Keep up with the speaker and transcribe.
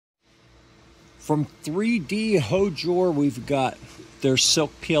From 3DHoJHor, we've got their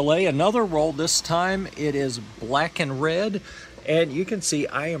Silk PLA. Another roll this time. It is black and red. And you can see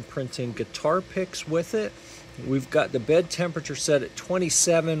I am printing guitar picks with it. We've got the bed temperature set at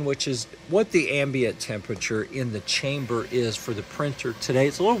 27, which is what the ambient temperature in the chamber is for the printer today.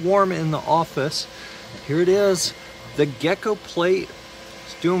 It's a little warm in the office. Here it is, the Gecko Plate.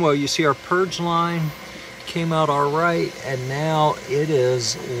 It's doing well. You see our purge line came out all right, and now it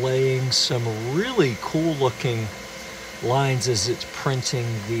is laying some really cool looking lines as it's printing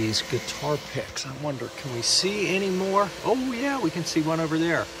these guitar picks. I wonder, can we see any more? Oh yeah, we can see one over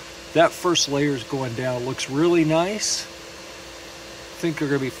there. That first layer is going down. It looks really nice. I think there are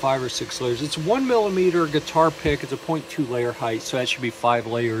going to be 5 or 6 layers. It's 1 millimeter guitar pick. It's a 0.2 layer height, so that should be 5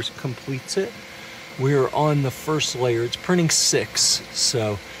 layers. Completes it. We're on the first layer. It's printing 6,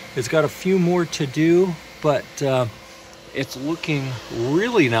 so it's got a few more to do, but it's looking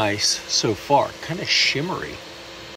really nice so far. Kind of shimmery.